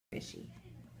Fishy.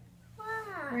 Wow.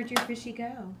 Where'd your fishy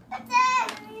go?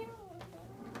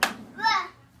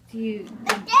 Do you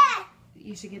think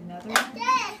you should get another one? I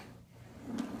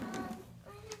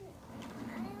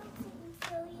don't think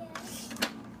so yet.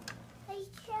 I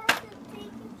have to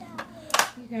think about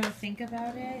it. You gotta think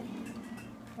about it?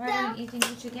 Why don't you think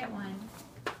you should get one?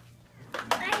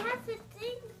 I have to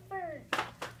think first.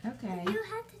 Okay. You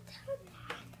have to tell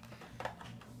Dad.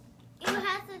 You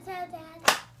have to tell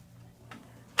Dad.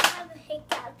 I have a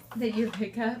hiccup That you have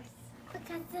hiccups?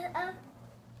 because of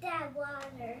that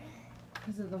water.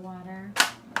 Because of the water.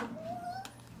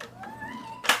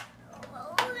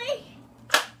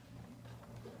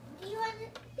 Do you want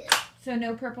to? So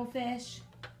no purple fish?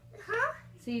 Huh?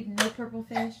 So you no purple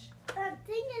fish? I'm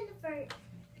thinking first.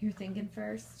 You're thinking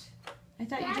first? I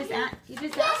thought you Daddy, just asked. You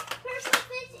just this asked. purple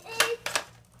fish is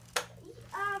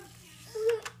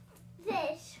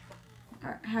fish.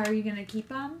 How are you gonna keep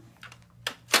them?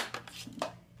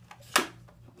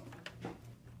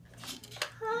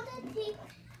 How to keep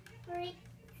free?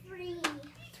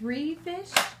 3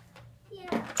 fish?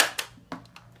 Yeah.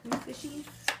 3 fishies?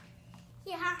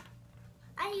 Yeah.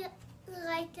 I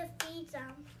like to feed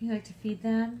them. You like to feed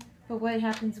them? But what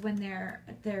happens when their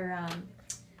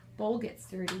bowl gets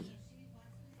dirty?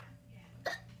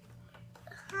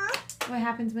 Huh? What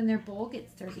happens when their bowl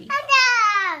gets dirty?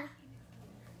 Dada!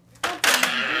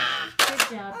 Good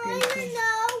job, I Grayson. don't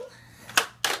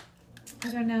know.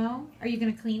 I don't know. Are you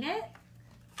gonna clean it?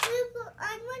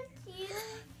 I want you,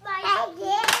 my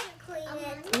dad to clean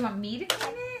it. You want me to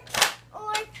clean it?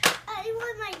 Or I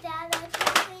want my dad to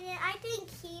clean it. I think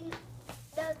he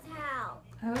knows how.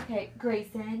 Okay,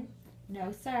 Grayson.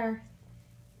 No, sir.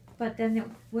 But then it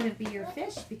wouldn't be your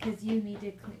fish because you need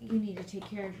to take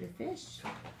care of your fish.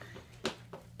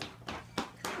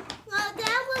 Well,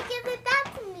 Dad will give it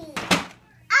back to me.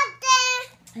 Up there.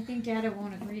 I think Dada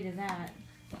won't agree to that.